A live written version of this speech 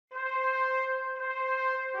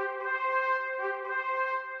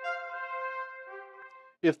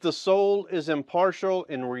If the soul is impartial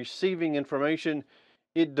in receiving information,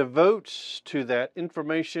 it devotes to that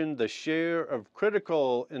information the share of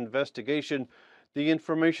critical investigation the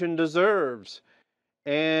information deserves,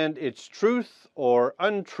 and its truth or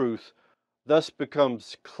untruth thus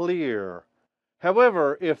becomes clear.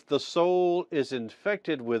 However, if the soul is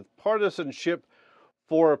infected with partisanship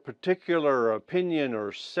for a particular opinion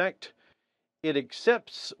or sect, it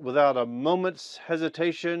accepts without a moment's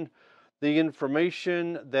hesitation the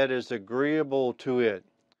information that is agreeable to it.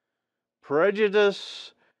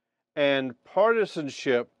 Prejudice and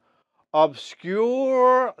partisanship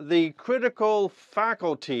obscure the critical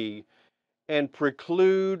faculty and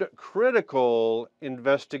preclude critical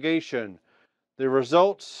investigation. The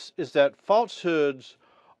result is that falsehoods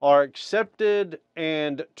are accepted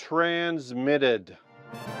and transmitted.